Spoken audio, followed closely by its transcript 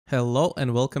Hello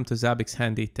and welcome to Zabbix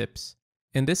Handy Tips.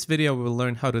 In this video we will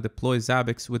learn how to deploy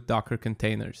Zabbix with Docker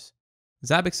containers.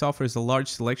 Zabbix offers a large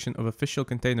selection of official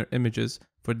container images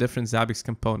for different Zabbix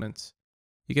components.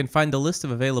 You can find the list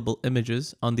of available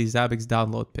images on the Zabbix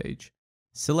download page.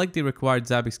 Select the required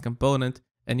Zabbix component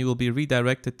and you will be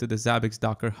redirected to the Zabbix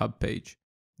Docker Hub page.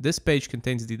 This page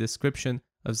contains the description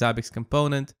of Zabbix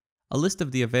component, a list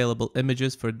of the available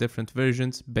images for different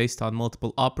versions based on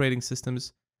multiple operating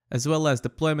systems, as well as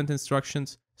deployment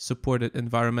instructions, supported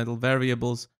environmental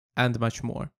variables, and much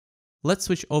more. Let's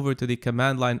switch over to the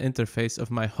command line interface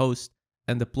of my host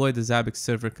and deploy the Zabbix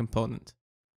Server component.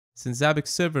 Since Zabbix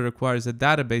Server requires a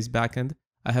database backend,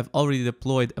 I have already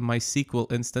deployed a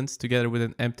MySQL instance together with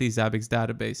an empty Zabbix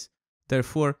database.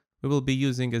 Therefore, we will be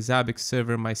using a Zabbix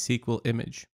Server MySQL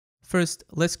image. First,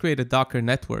 let's create a Docker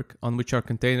network on which our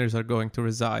containers are going to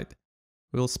reside.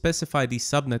 We will specify the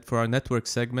subnet for our network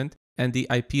segment and the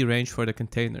IP range for the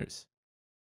containers.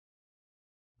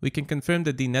 We can confirm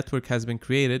that the network has been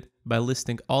created by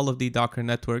listing all of the Docker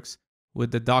networks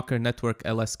with the docker network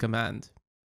ls command.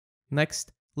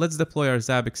 Next, let's deploy our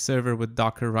Zabbix server with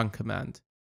docker run command.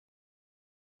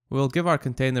 We will give our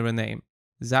container a name,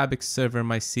 Zabbix Server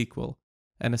MySQL,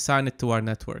 and assign it to our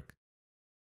network.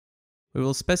 We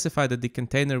will specify that the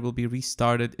container will be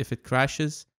restarted if it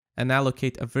crashes and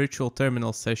allocate a virtual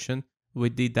terminal session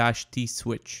with the -t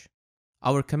switch.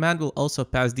 Our command will also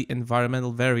pass the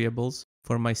environmental variables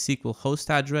for MySQL host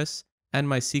address and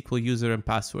MySQL user and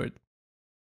password.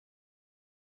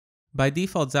 By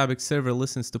default, Zabbix Server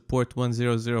listens to port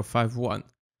 10051,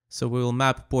 so we will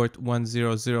map port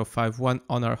 10051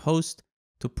 on our host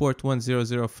to port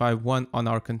 10051 on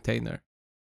our container.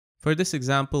 For this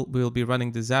example, we will be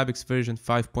running the Zabbix version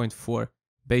 5.4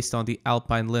 based on the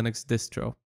Alpine Linux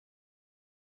distro.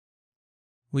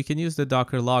 We can use the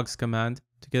docker logs command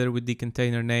together with the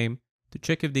container name to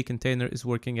check if the container is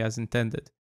working as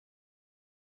intended.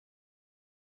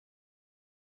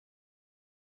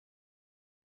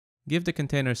 Give the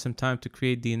container some time to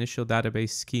create the initial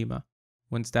database schema.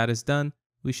 Once that is done,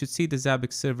 we should see the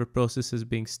Zabbix server processes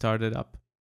being started up.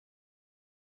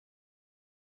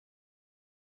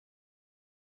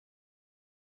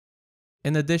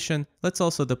 In addition, let's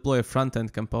also deploy a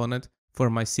frontend component for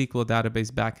MySQL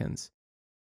database backends.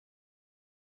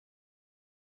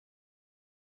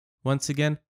 Once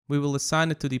again, we will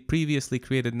assign it to the previously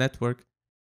created network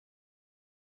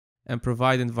and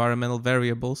provide environmental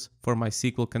variables for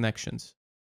MySQL connections.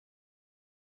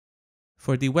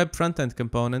 For the web frontend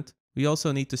component, we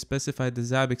also need to specify the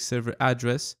Zabbix server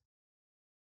address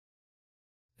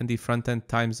and the frontend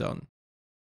time zone.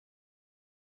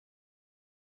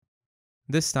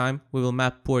 This time, we will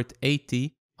map port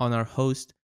 80 on our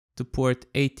host to port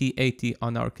 8080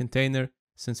 on our container,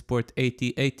 since port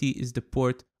 8080 is the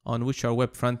port on which our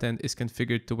web frontend is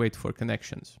configured to wait for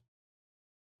connections.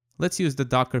 Let's use the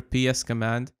docker ps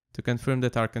command to confirm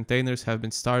that our containers have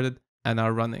been started and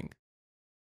are running.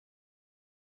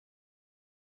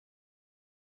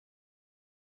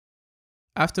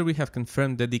 After we have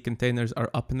confirmed that the containers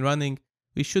are up and running,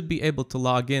 we should be able to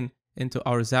log into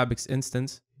our Zabbix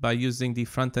instance by using the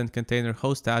frontend container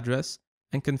host address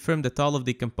and confirm that all of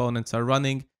the components are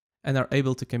running and are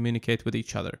able to communicate with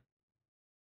each other.